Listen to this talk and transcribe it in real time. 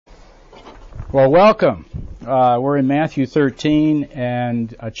Well, welcome. We're in Matthew 13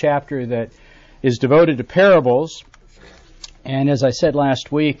 and a chapter that is devoted to parables. And as I said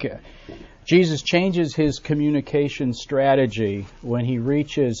last week, Jesus changes his communication strategy when he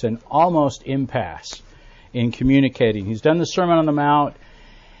reaches an almost impasse in communicating. He's done the Sermon on the Mount,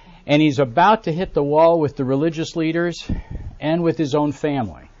 and he's about to hit the wall with the religious leaders and with his own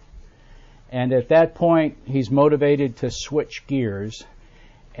family. And at that point, he's motivated to switch gears.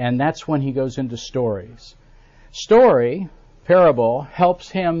 And that's when he goes into stories. Parable, helps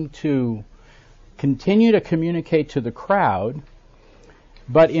him to continue to communicate to the crowd,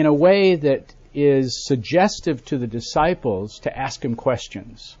 but in a way that is suggestive to the disciples to ask him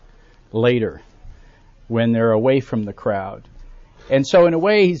questions later when they're away from the crowd. And so in a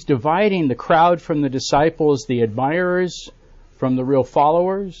way, he's dividing the crowd from the disciples, the admirers from the real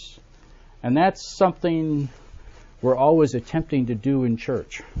followers. And that's something we're always attempting to do in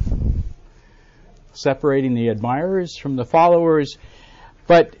church. Separating the admirers from the followers,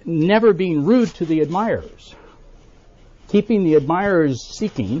 but never being rude to the admirers. Keeping the admirers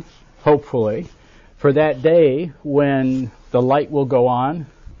seeking, hopefully, for that day when the light will go on,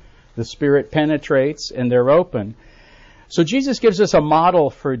 the Spirit penetrates, and they're open. So Jesus gives us a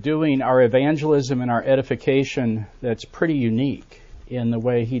model for doing our evangelism and our edification that's pretty unique in the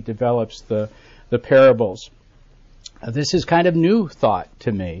way he develops the parables. This is kind of new thought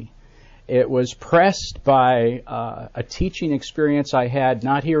to me. It was pressed by a teaching experience I had,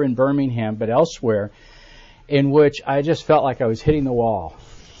 not here in Birmingham, but elsewhere, in which I just felt like I was hitting the wall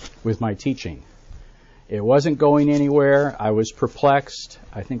with my teaching. It wasn't going anywhere. I was perplexed.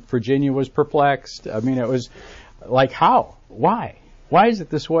 I think Virginia was perplexed. I mean, it was like, how? Why? Why is it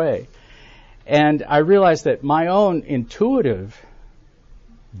this way? And I realized that my own intuitive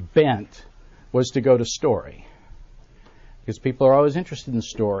bent was to go to story. Because people are always interested in the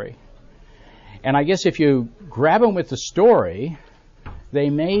story. And I guess if you grab them with the story,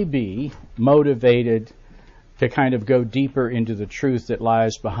 they may be motivated to kind of go deeper into the truth that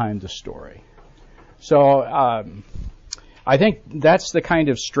lies behind the story. So I think that's the kind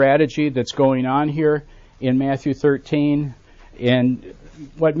of strategy that's going on here in Matthew 13. And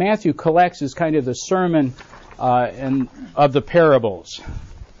what Matthew collects is kind of the sermon of the parables.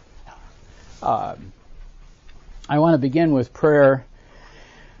 I want to begin with prayer.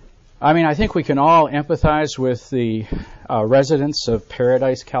 I mean, I think we can all empathize with the residents of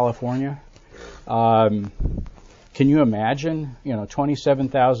Paradise, California. Can you imagine,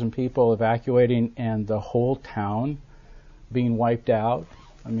 27,000 people evacuating and the whole town being wiped out?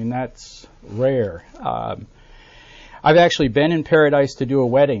 I mean, that's rare. I've actually been in Paradise to do a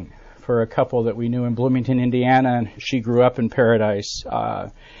wedding for a couple that we knew in Bloomington, Indiana, and she grew up in Paradise.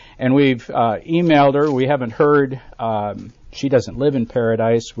 And we've emailed her. We haven't heard. She doesn't live in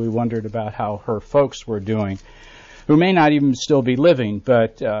Paradise. We wondered about how her folks were doing, who may not even still be living,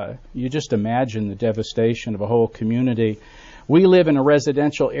 but you just imagine the devastation of a whole community. We live in a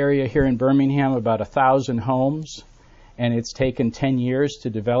residential area here in Birmingham, about 1,000 homes, and it's taken 10 years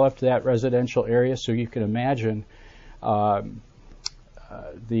to develop that residential area, so you can imagine the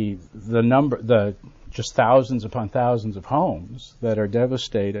number, just thousands upon thousands of homes that are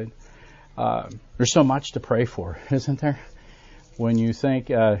devastated. There's so much to pray for, isn't there? When you think,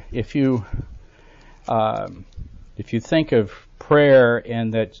 if you think of prayer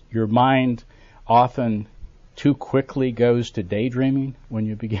and that your mind often too quickly goes to daydreaming when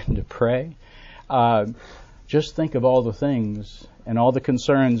you begin to pray, just think of all the things and all the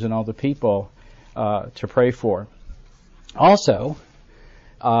concerns and all the people to pray for. Also,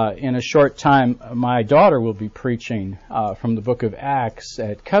 in a short time, my daughter will be preaching from the book of Acts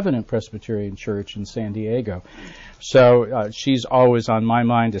at Covenant Presbyterian Church in San Diego. So she's always on my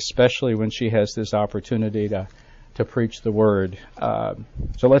mind, especially when she has this opportunity to preach the word.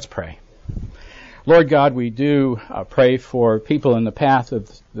 So let's pray. Lord God, we do pray for people in the path of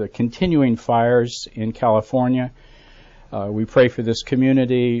the continuing fires in California. We pray for this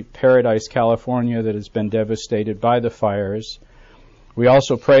community, Paradise, California, that has been devastated by the fires. We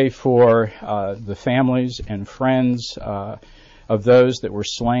also pray for the families and friends of those that were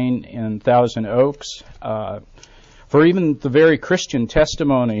slain in Thousand Oaks, for even the very Christian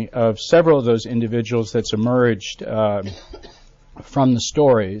testimony of several of those individuals that's emerged from the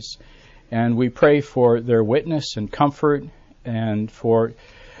stories. And we pray for their witness and comfort and for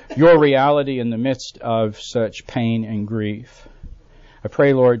your reality in the midst of such pain and grief. I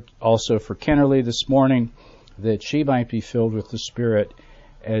pray, Lord, also for Kennerly this morning, that she might be filled with the Spirit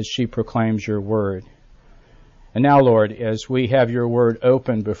as she proclaims your word. And now, Lord, as we have your word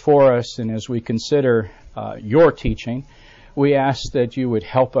open before us and as we consider your teaching, we ask that you would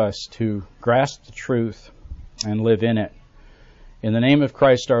help us to grasp the truth and live in it. In the name of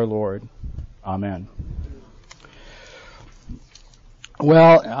Christ our Lord. Amen.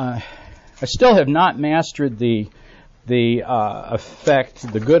 Well, I still have not mastered the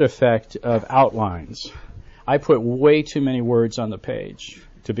good effect of outlines. I put way too many words on the page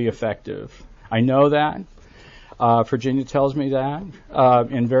to be effective. I know that. Virginia tells me that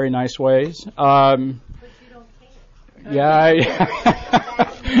in very nice ways. But you don't care. Yeah.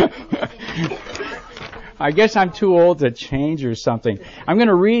 I guess I'm too old to change or something. I'm going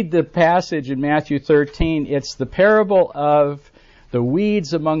to read the passage in Matthew 13. It's the parable of the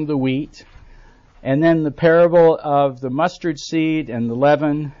weeds among the wheat, and then the parable of the mustard seed and the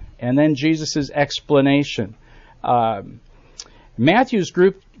leaven, and then Jesus' explanation. Matthew's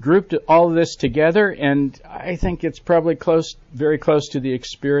grouped all of this together, and I think it's probably very close to the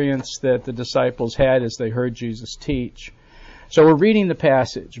experience that the disciples had as they heard Jesus teach. So we're reading the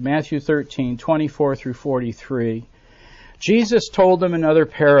passage, Matthew 13, 24 through 43. Jesus told them another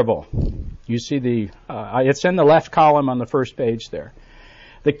parable. You see it's in the left column on the first page there.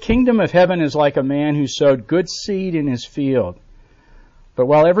 The kingdom of heaven is like a man who sowed good seed in his field. But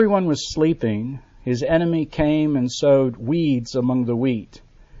while everyone was sleeping, his enemy came and sowed weeds among the wheat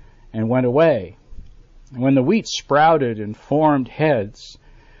and went away. And when the wheat sprouted and formed heads,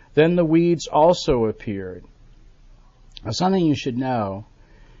 then the weeds also appeared. Now, something you should know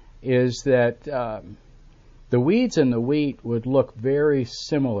is that the weeds and the wheat would look very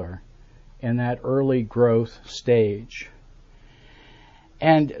similar in that early growth stage.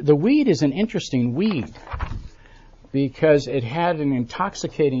 And the weed is an interesting weed because it had an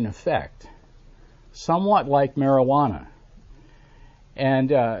intoxicating effect, somewhat like marijuana.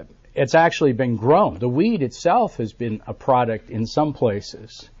 And it's actually been grown. The weed itself has been a product in some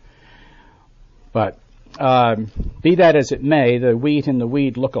places. But be that as it may, the wheat and the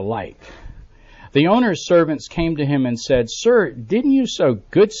weed look alike. The owner's servants came to him and said, "Sir, didn't you sow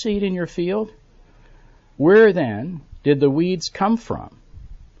good seed in your field? Where then did the weeds come from?"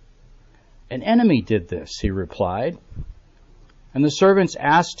 "An enemy did this," he replied. And the servants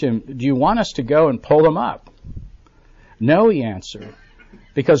asked him, "Do you want us to go and pull them up?" "No," he answered,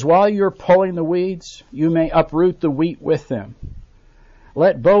 "because while you're pulling the weeds, you may uproot the wheat with them.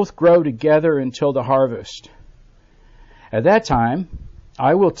 Let both grow together until the harvest. At that time,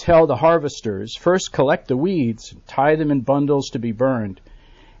 I will tell the harvesters, first collect the weeds, tie them in bundles to be burned,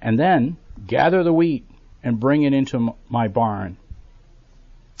 and then gather the wheat and bring it into my barn."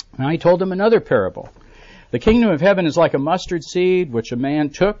 And I told them another parable. "The kingdom of heaven is like a mustard seed, which a man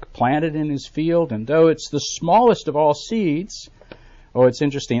took, planted in his field, and though it's the smallest of all seeds," it's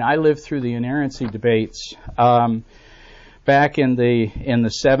interesting. I lived through the inerrancy debates back in the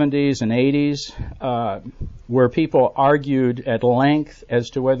 70s and 80s, where people argued at length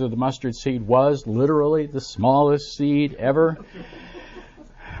as to whether the mustard seed was literally the smallest seed ever.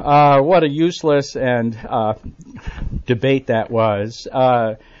 What a useless and debate that was.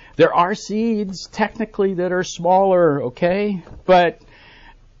 There are seeds technically that are smaller, okay, but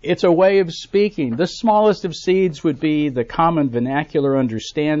it's a way of speaking. The smallest of seeds would be the common vernacular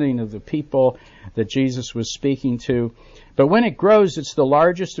understanding of the people that Jesus was speaking to. But when it grows, it's the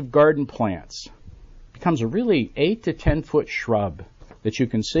largest of garden plants. It becomes a really 8 to 10 foot shrub that you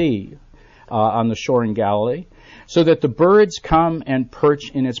can see on the shore in Galilee, so that the birds come and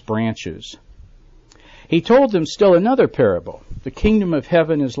perch in its branches. He told them still another parable. "The kingdom of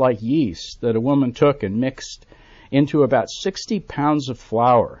heaven is like yeast that a woman took and mixed into about 60 pounds of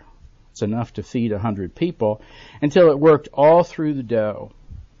flour. It's enough to feed 100 people, until it worked all through the dough."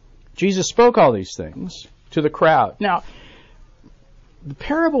 Jesus spoke all these things to the crowd. Now, the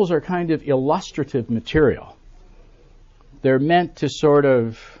parables are kind of illustrative material. They're meant to sort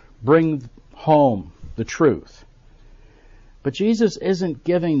of bring home the truth. But Jesus isn't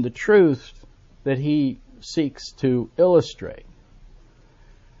giving the truth that he seeks to illustrate.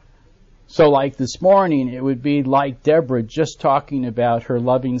 So like this morning, it would be like Deborah just talking about her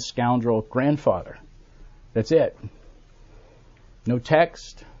loving scoundrel grandfather. That's it. No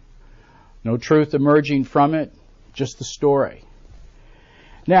text, no truth emerging from it, just the story.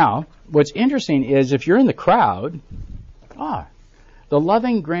 Now, what's interesting is if you're in the crowd, the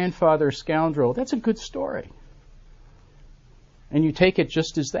loving grandfather scoundrel, that's a good story. And you take it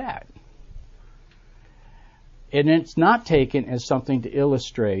just as that. And it's not taken as something to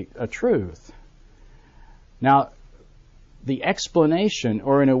illustrate a truth. Now, the explanation,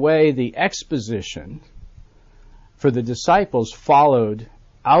 or in a way the exposition for the disciples, followed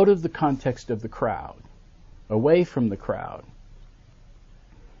out of the context of the crowd, away from the crowd.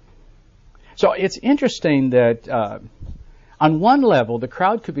 So it's interesting that On one level, the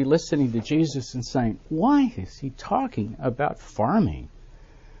crowd could be listening to Jesus and saying, why is he talking about farming?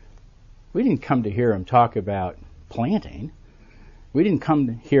 We didn't come to hear him talk about planting. We didn't come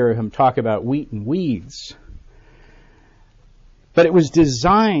to hear him talk about wheat and weeds. But it was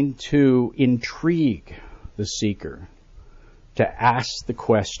designed to intrigue the seeker, to ask the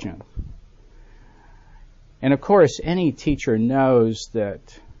question. And of course, any teacher knows that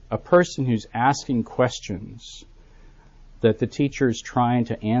a person who's asking questions that the teacher is trying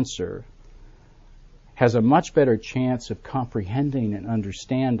to answer has a much better chance of comprehending and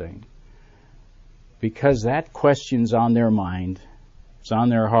understanding, because that question's on their mind, it's on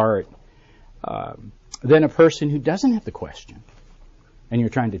their heart, than a person who doesn't have the question and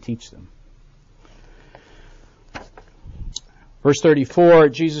you're trying to teach them. Verse 34,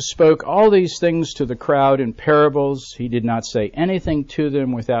 Jesus spoke all these things to the crowd in parables. He did not say anything to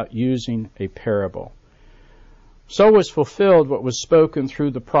them without using a parable. So was fulfilled what was spoken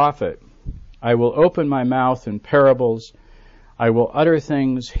through the prophet. I will open my mouth in parables. I will utter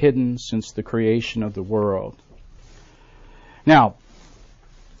things hidden since the creation of the world. Now,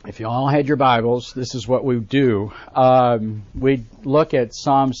 if you all had your Bibles, this is what we do. We'd look at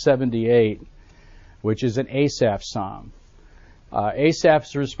Psalm 78, which is an Asaph psalm. Asaph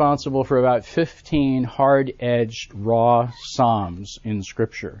is responsible for about 15 hard-edged, raw psalms in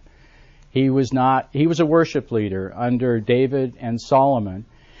Scripture. He was a worship leader under David and Solomon.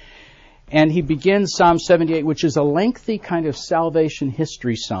 And he begins Psalm 78, which is a lengthy kind of salvation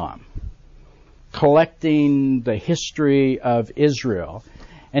history psalm, collecting the history of Israel.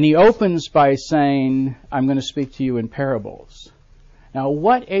 And he opens by saying, I'm going to speak to you in parables. Now,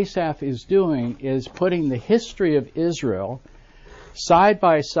 what Asaph is doing is putting the history of Israel side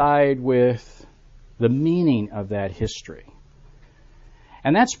by side with the meaning of that history.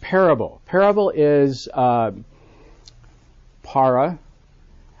 And that's parable. Parable is para,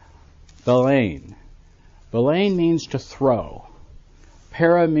 belain. Belain means to throw.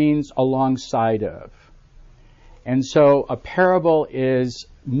 Para means alongside of. And so a parable is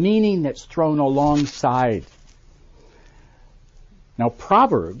meaning that's thrown alongside. Now,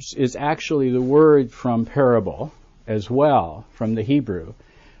 Proverbs is actually the word from parable as well, from the Hebrew.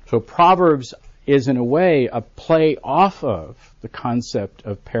 So Proverbs is in a way a play off of the concept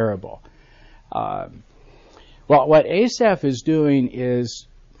of parable. Well, what Asaph is doing is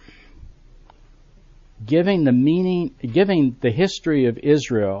giving the history of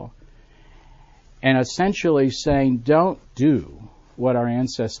Israel and essentially saying, don't do what our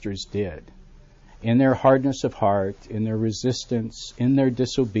ancestors did in their hardness of heart, in their resistance, in their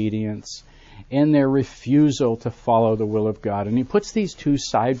disobedience, in their refusal to follow the will of God. And he puts these two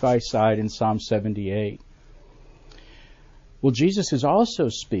side by side in Psalm 78. Well, Jesus is also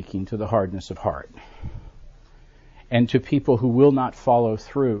speaking to the hardness of heart and to people who will not follow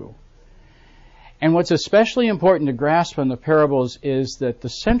through. And what's especially important to grasp on the parables is that the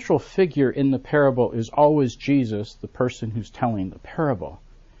central figure in the parable is always Jesus, the person who's telling the parable.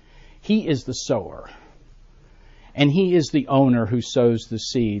 He is the sower. And he is the owner who sows the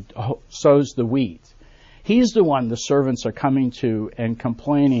seed, sows the wheat. He's the one the servants are coming to and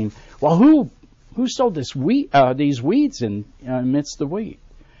complaining, well, who sowed these weeds amidst the wheat?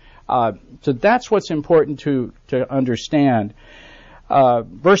 So that's what's important to understand.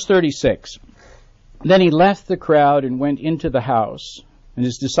 Verse 36. Then he left the crowd and went into the house, and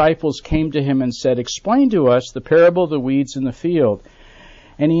his disciples came to him and said, explain to us the parable of the weeds in the field.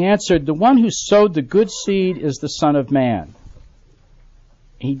 And he answered, the one who sowed the good seed is the Son of Man.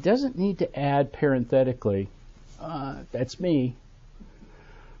 He doesn't need to add parenthetically, that's me.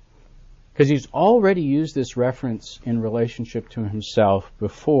 Because he's already used this reference in relationship to himself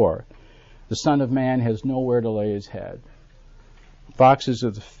before. The Son of Man has nowhere to lay his head. Foxes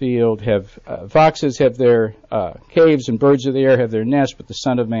of the field foxes have their caves, and birds of the air have their nests, but the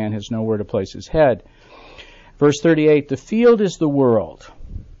Son of Man has nowhere to place his head. Verse 38, the field is the world.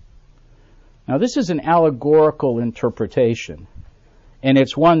 Now this is an allegorical interpretation, and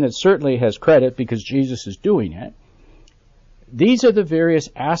it's one that certainly has credit because Jesus is doing it. These are the various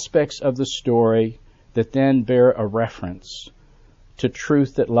aspects of the story that then bear a reference to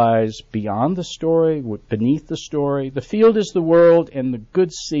truth that lies beyond the story, beneath the story. The field is the world, and the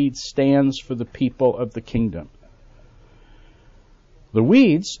good seed stands for the people of the kingdom. The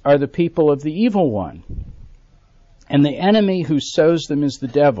weeds are the people of the evil one, and the enemy who sows them is the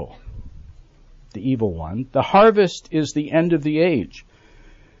devil, the evil one. The harvest is the end of the age,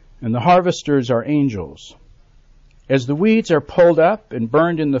 and the harvesters are angels. As the weeds are pulled up and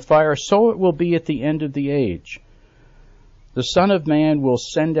burned in the fire, so it will be at the end of the age. The Son of Man will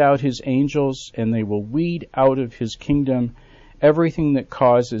send out his angels, and they will weed out of his kingdom everything that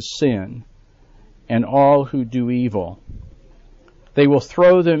causes sin and all who do evil. They will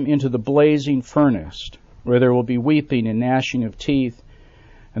throw them into the blazing furnace, where there will be weeping and gnashing of teeth.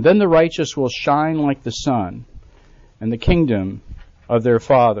 And then the righteous will shine like the sun in the kingdom of their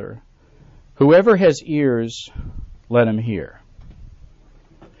Father. Whoever has ears, let him hear.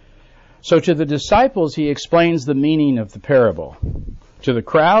 So to the disciples, he explains the meaning of the parable. To the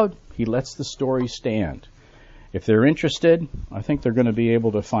crowd, he lets the story stand. If they're interested, I think they're going to be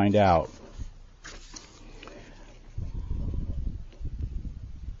able to find out.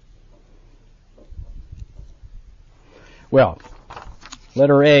 Well,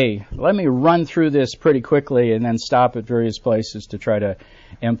 letter A. Let me run through this pretty quickly and then stop at various places to try to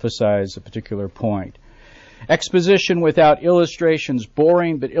emphasize a particular point. Exposition without illustration is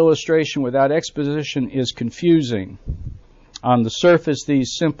boring, but illustration without exposition is confusing. On the surface,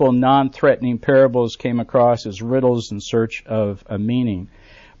 these simple, non-threatening parables came across as riddles in search of a meaning.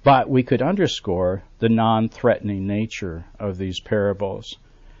 But we could underscore the non-threatening nature of these parables.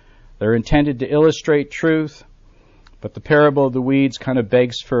 They're intended to illustrate truth, but the parable of the weeds kind of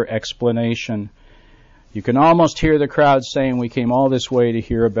begs for explanation. You can almost hear the crowd saying, "We came all this way to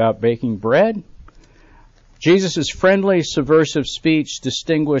hear about baking bread?" Jesus' friendly, subversive speech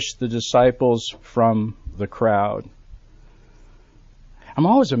distinguished the disciples from the crowd. I'm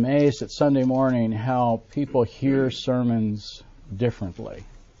always amazed at Sunday morning how people hear sermons differently.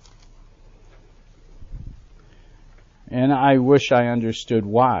 And I wish I understood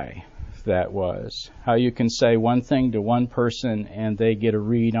why that was. How you can say one thing to one person and they get a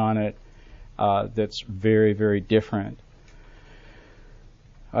read on it that's very, very different.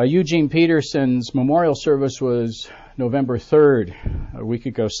 Eugene Peterson's memorial service was November 3rd, a week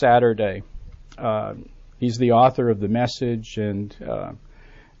ago Saturday. He's the author of The Message, and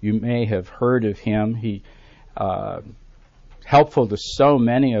you may have heard of him. He helpful to so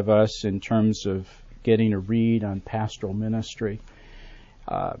many of us in terms of getting a read on pastoral ministry.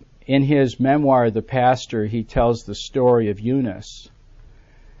 In his memoir, The Pastor, he tells the story of Eunice.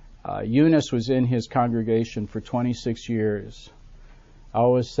 Eunice was in his congregation for 26 years.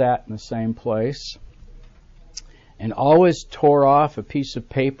 Always sat in the same place and always tore off a piece of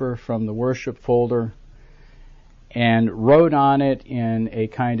paper from the worship folder and wrote on it in a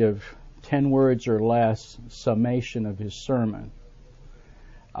kind of 10 words or less summation of his sermon.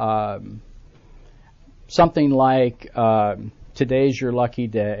 Something like, "Today's your lucky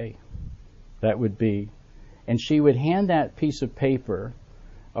day." That would be. And she would hand that piece of paper,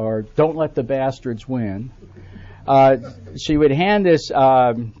 or "Don't let the bastards win." She would hand this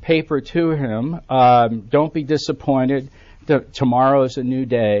paper to him. "Don't be disappointed. Tomorrow is a new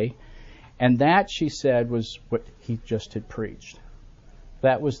day." And that, she said, was what he just had preached.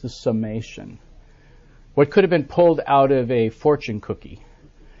 That was the summation. What could have been pulled out of a fortune cookie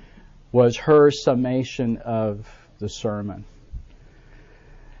was her summation of the sermon.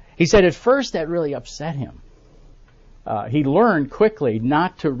 He said at first that really upset him. He learned quickly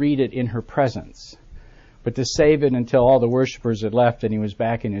not to read it in her presence, but to save it until all the worshipers had left and he was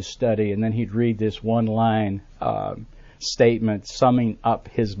back in his study, and then he'd read this one-line statement summing up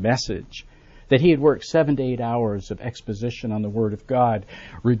his message, that he had worked 7 to 8 hours of exposition on the Word of God,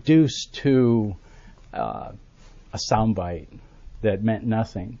 reduced to a soundbite that meant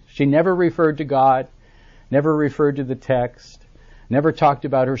nothing. She never referred to God, never referred to the text, never talked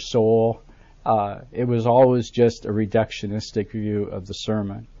about her soul. It was always just a reductionistic view of the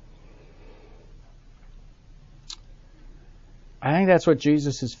sermon. I think that's what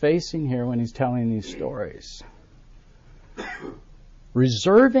Jesus is facing here when he's telling these stories.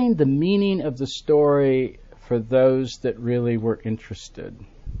 Reserving the meaning of the story for those that really were interested,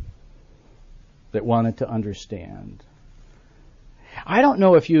 that wanted to understand. I don't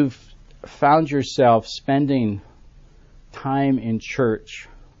know if you've found yourself spending time in church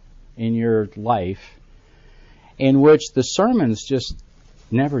in your life in which the sermons just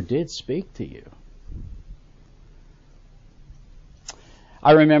never did speak to you.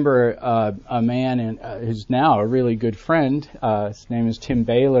 I remember a man who's now a really good friend. His name is Tim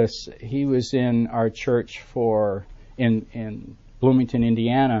Bayless. He was in our church in Bloomington,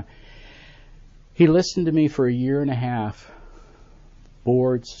 Indiana. He listened to me for a year and a half,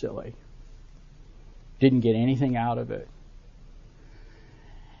 bored silly. Didn't get anything out of it.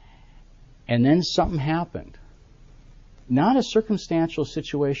 And then something happened. Not a circumstantial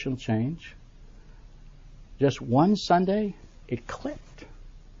situational change. Just one Sunday, it clicked.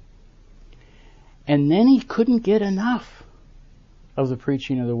 And then he couldn't get enough of the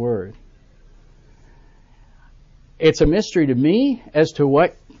preaching of the Word. It's a mystery to me as to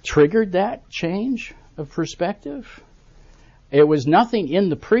what triggered that change of perspective. It was nothing in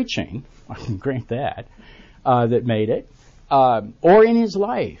the preaching, I can grant that, that made it, or in his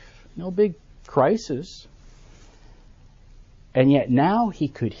life. No big crisis. And yet now he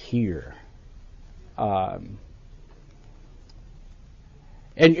could hear. And,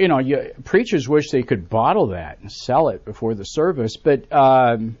 preachers wish they could bottle that and sell it before the service, but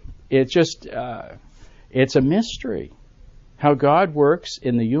it's a mystery how God works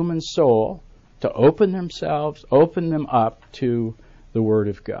in the human soul to open them up to the Word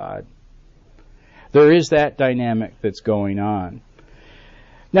of God. There is that dynamic that's going on.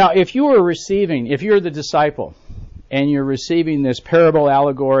 Now, if you're the disciple, and you're receiving this parable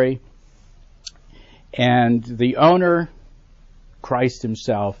allegory, and the owner, Christ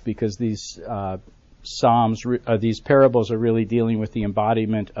himself, because these these parables are really dealing with the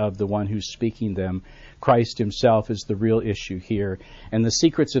embodiment of the one who's speaking them. Christ himself is the real issue here. And the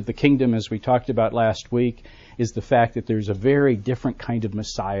secrets of the kingdom, as we talked about last week, is the fact that there's a very different kind of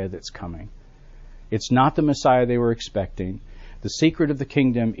Messiah that's coming. It's not the Messiah they were expecting. The secret of the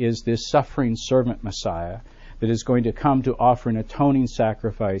kingdom is this suffering servant Messiah that is going to come to offer an atoning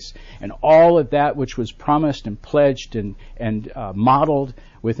sacrifice. And all of that which was promised and pledged and modeled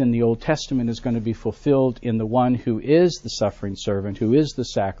within the Old Testament is going to be fulfilled in the one who is the suffering servant, who is the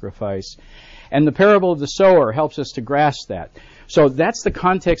sacrifice. And the parable of the sower helps us to grasp that. So that's the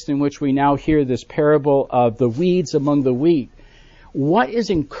context in which we now hear this parable of the weeds among the wheat. What is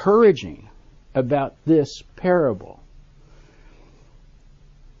encouraging about this parable?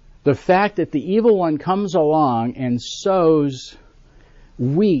 The fact that the evil one comes along and sows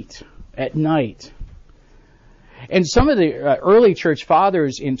wheat at night. And some of the early church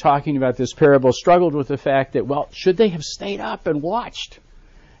fathers, in talking about this parable, struggled with the fact that, well, should they have stayed up and watched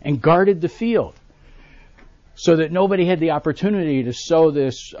and guarded the field so that nobody had the opportunity to sow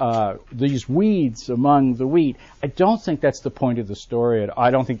these weeds among the wheat? I don't think that's the point of the story. I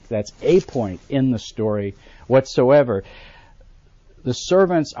don't think that's a point in the story whatsoever. The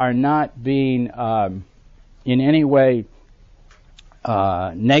servants are not being in any way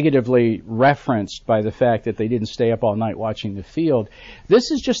negatively referenced by the fact that they didn't stay up all night watching the field.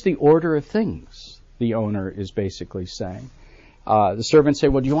 This is just the order of things, the owner is basically saying. The servants say,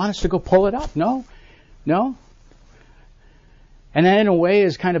 well, do you want us to go pull it up? No. And that in a way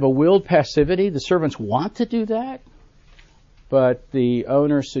is kind of a willed passivity. The servants want to do that, but the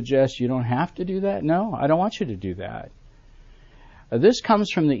owner suggests you don't have to do that. No, I don't want you to do that. This comes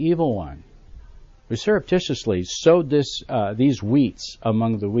from the evil one, who surreptitiously sowed these wheats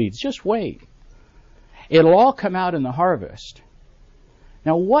among the weeds. Just wait. It'll all come out in the harvest.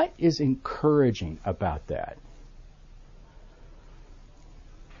 Now, what is encouraging about that?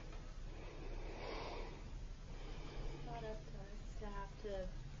 It's not up to us to have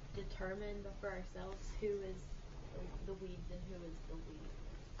to determine for ourselves who is the weeds and who is the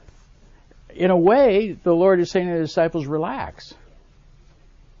wheat. In a way, the Lord is saying to the disciples, relax.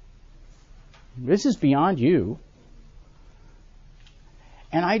 This is beyond you.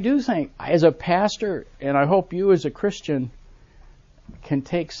 And I do think, as a pastor, and I hope you as a Christian can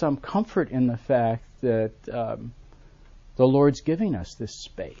take some comfort in the fact that the Lord's giving us this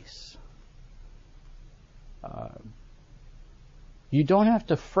space. You don't have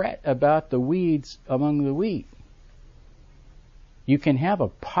to fret about the weeds among the wheat. You can have a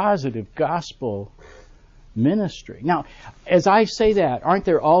positive gospel ministry. Now, as I say that, aren't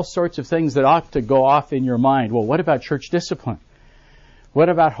there all sorts of things that ought to go off in your mind? Well, what about church discipline? What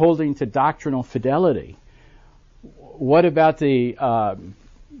about holding to doctrinal fidelity? What about the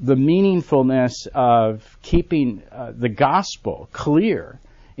meaningfulness of keeping the gospel clear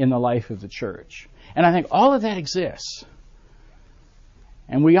in the life of the church? And I think all of that exists.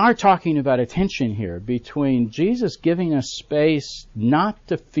 And we are talking about a tension here between Jesus giving us space not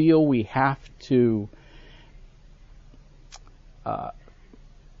to feel we have to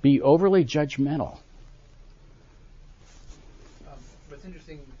be overly judgmental. What's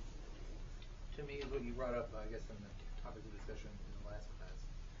interesting to me is what you brought up, I guess, in the topic of discussion in the last class.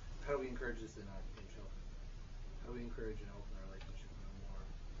 How do we encourage this in children? How do we encourage an open relationship and a more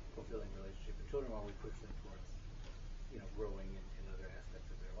fulfilling relationship in children while we push them towards, growing in other aspects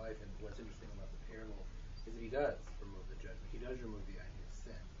of their life? And what's interesting about the parable is that he does remove the judgment. He does remove the idea of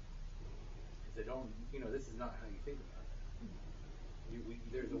sin. Because they don't, this is not how you think about it.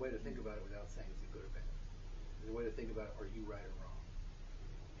 There's a way to think about it without saying is it good or bad. There's a way to think about it, are you right or wrong?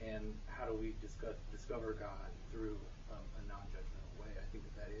 And how do we discover God through a non-judgmental way? I think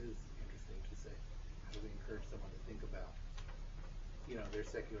that is interesting to say. How do we encourage someone to think about, their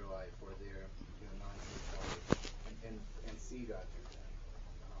secular life or their non-church life and see God through that?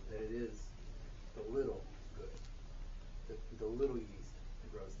 That it is the little good, the little yeast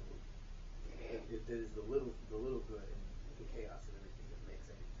that grows the wheat. If it is the little good and the chaos of everything that makes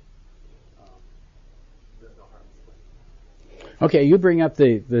everything, the harm is plenty. Okay, you bring up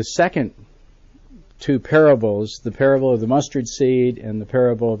the second two parables, the parable of the mustard seed and the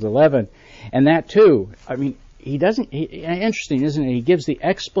parable of the leaven. And that too, I mean, interesting, isn't it? He gives the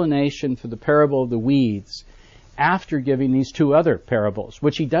explanation for the parable of the weeds after giving these two other parables,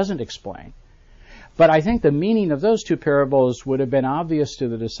 which he doesn't explain. But I think the meaning of those two parables would have been obvious to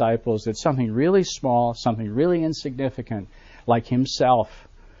the disciples, that something really small, something really insignificant, like himself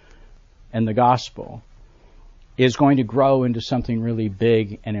and the gospel, is going to grow into something really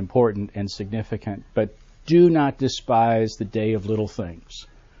big and important and significant. But do not despise the day of little things.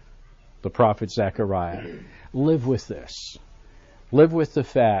 The prophet Zechariah. Live with this. Live with the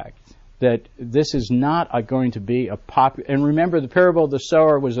fact that this is not going to be a popular... And remember, the parable of the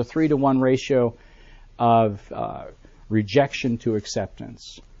sower was a 3-to-1 ratio of rejection to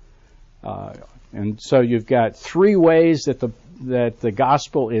acceptance. And so you've got three ways that the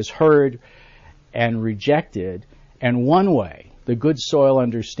gospel is heard and rejected, and one way, the good soil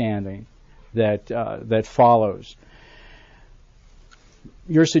understanding that follows.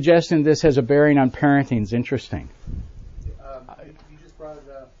 You're suggesting this has a bearing on parenting is interesting. You just brought it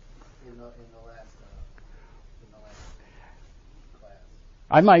up in the last class.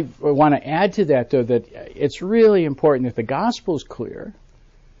 I might want to add to that, though, that it's really important that the gospel is clear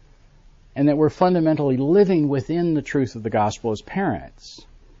and that we're fundamentally living within the truth of the gospel as parents.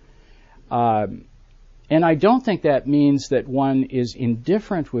 And I don't think that means that one is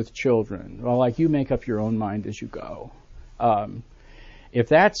indifferent with children. Well, like you make up your own mind as you go. If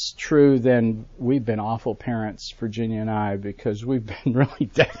that's true, then we've been awful parents, Virginia and I, because we've been really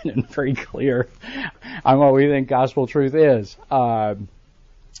definite and very clear on what we think gospel truth is. But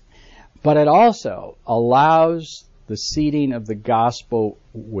it also allows the seeding of the gospel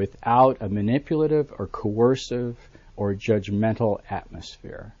without a manipulative or coercive or judgmental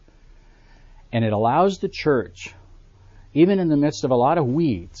atmosphere. And it allows the church, even in the midst of a lot of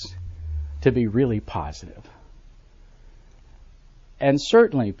weeds, to be really positive. And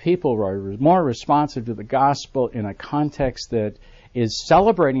certainly people are more responsive to the gospel in a context that is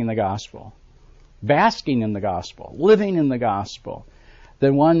celebrating the gospel, basking in the gospel, living in the gospel,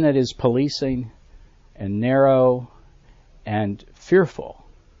 than one that is policing and narrow and fearful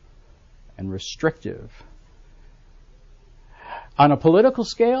and restrictive. On a political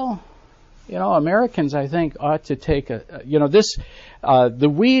scale, Americans, I think, ought to take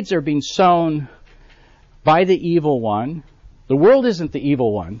the weeds are being sown by the evil one. The world isn't the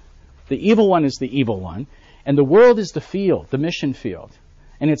evil one. The evil one is the evil one. And the world is the field, the mission field.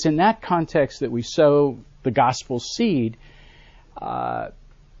 And it's in that context that we sow the gospel seed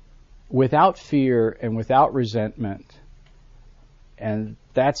without fear and without resentment. And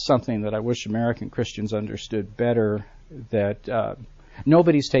that's something that I wish American Christians understood better, that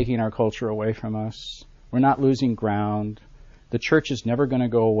nobody's taking our culture away from us. We're not losing ground. The church is never going to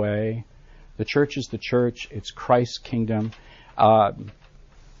go away. The church is the church. It's Christ's kingdom.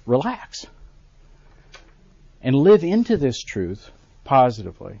 Relax. And live into this truth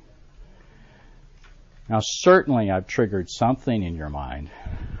positively. Now, certainly I've triggered something in your mind.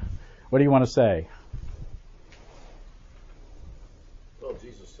 What do you want to say? Well,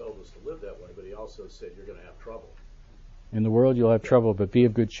 Jesus told us to live that way, but he also said you're going to have trouble. In the world you'll have trouble, but be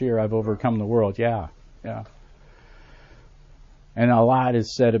of good cheer. I've overcome the world. Yeah. And a lot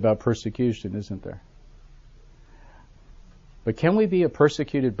is said about persecution, isn't there? But can we be a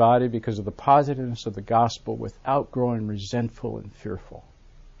persecuted body because of the positiveness of the gospel without growing resentful and fearful?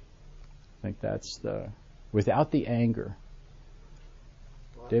 I think that's without the anger.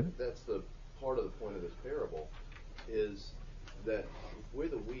 Well, David? That's the part of the point of this parable, is that if we're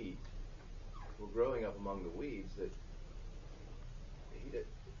the wheat, we're growing up among the weeds, that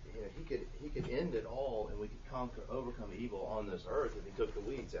he could end it all and we could overcome evil on this earth if he took the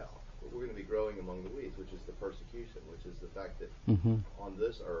weeds out. But we're going to be growing among the weeds, which is the persecution, which is the fact that on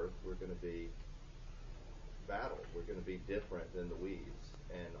this earth we're going to be battled. We're going to be different than the weeds.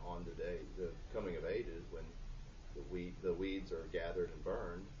 And on the day, the coming of ages, when the weeds are gathered and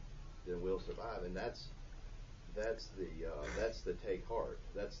burned, then we'll survive. And that's the take heart.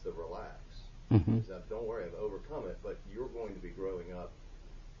 That's the relax. Don't worry, I've overcome it, but you're going to be growing up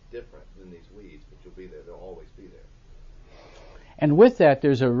different than these weeds, but you'll be there. They'll always be there. And with that,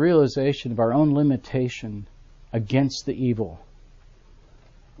 there's a realization of our own limitation against the evil.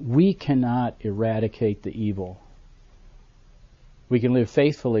 We cannot eradicate the evil. We can live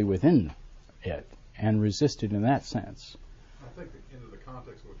faithfully within it and resist it in that sense. I think into the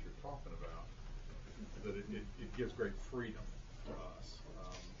context of what you're talking about, that it gives great freedom to us.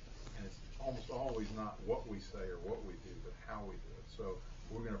 And it's almost always not what we say or what we do, but how we do it. So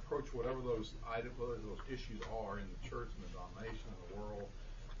we're going to approach whatever those items, whether those issues are in the church and the denomination and the world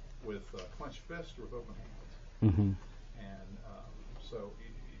with clenched fists or with open hands. Mm-hmm. And so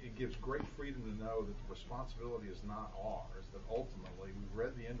it gives great freedom to know that the responsibility is not ours, that ultimately we've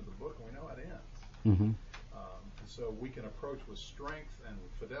read the end of the book and we know how it ends. Mm-hmm. And so we can approach with strength and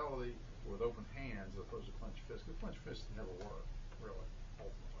with fidelity, with open hands, as opposed to clenched fists. Because clenched fists never work, really,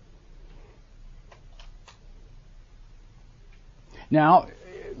 ultimately. Now,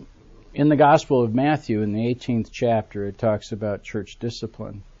 in the Gospel of Matthew, in the 18th chapter, it talks about church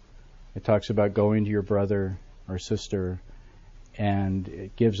discipline. It talks about going to your brother or sister, and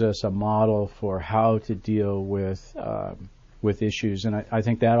it gives us a model for how to deal with issues. And I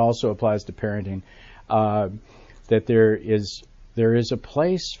think that also applies to parenting. That there is a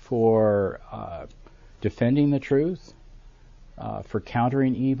place for defending the truth, for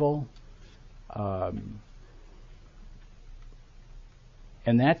countering evil, and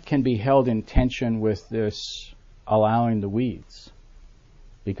that can be held in tension with this allowing the weeds,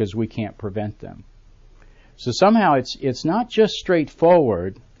 because we can't prevent them. So somehow it's not just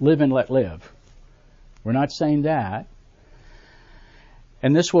straightforward, live and let live. We're not saying that.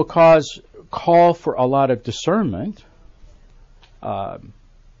 And this will call for a lot of discernment.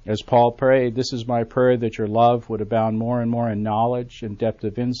 As Paul prayed, this is my prayer, that your love would abound more and more in knowledge and depth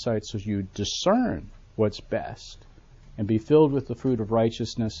of insight, so you discern what's best and be filled with the fruit of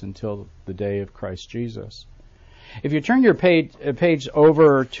righteousness until the day of Christ Jesus. If you turn your page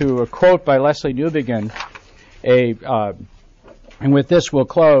over to a quote by Lesslie Newbigin, and with this we'll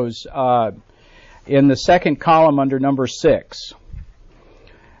close, in the second column under number 6.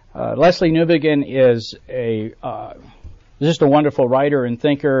 Lesslie Newbigin is just a wonderful writer and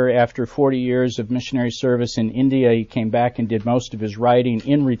thinker. After 40 years of missionary service in India, he came back and did most of his writing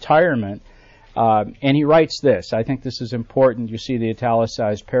in retirement. And he writes this. I think this is important. You see the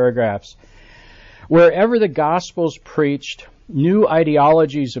italicized paragraphs. Wherever the gospel's preached, new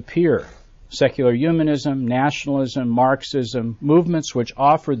ideologies appear. Secular humanism, nationalism, Marxism, movements which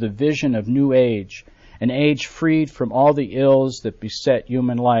offer the vision of new age, an age freed from all the ills that beset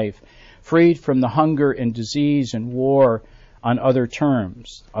human life, freed from the hunger and disease and war on other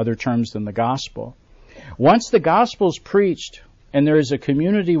terms than the gospel. Once the gospel's preached, and there is a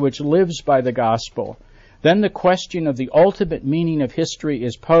community which lives by the gospel, then the question of the ultimate meaning of history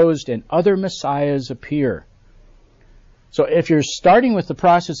is posed and other messiahs appear. So if you're starting with the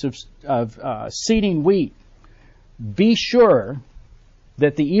process of seeding wheat, be sure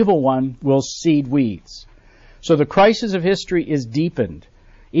that the evil one will seed weeds. So the crisis of history is deepened.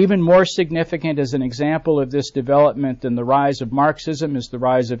 Even more significant as an example of this development than the rise of Marxism is the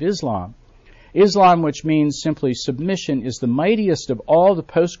rise of Islam. Islam, which means simply submission, is the mightiest of all the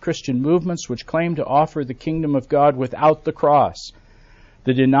post-Christian movements which claim to offer the kingdom of God without the cross.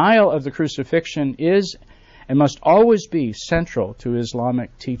 The denial of the crucifixion is and must always be central to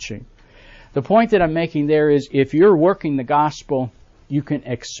Islamic teaching. The point that I'm making there is, if you're working the gospel, you can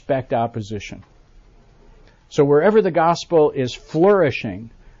expect opposition. So wherever the gospel is flourishing,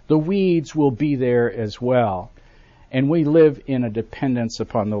 the weeds will be there as well. And we live in a dependence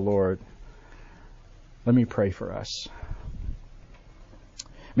upon the Lord. Let me pray for us.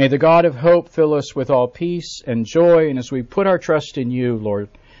 May the God of hope fill us with all peace and joy, and as we put our trust in you, Lord,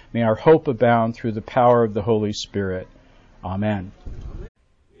 may our hope abound through the power of the Holy Spirit. Amen.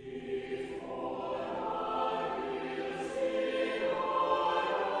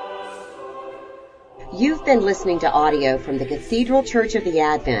 You've been listening to audio from the Cathedral Church of the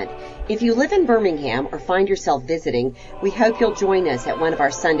Advent. If you live in Birmingham or find yourself visiting, we hope you'll join us at one of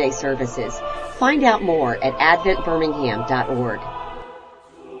our Sunday services. Find out more at adventbirmingham.org.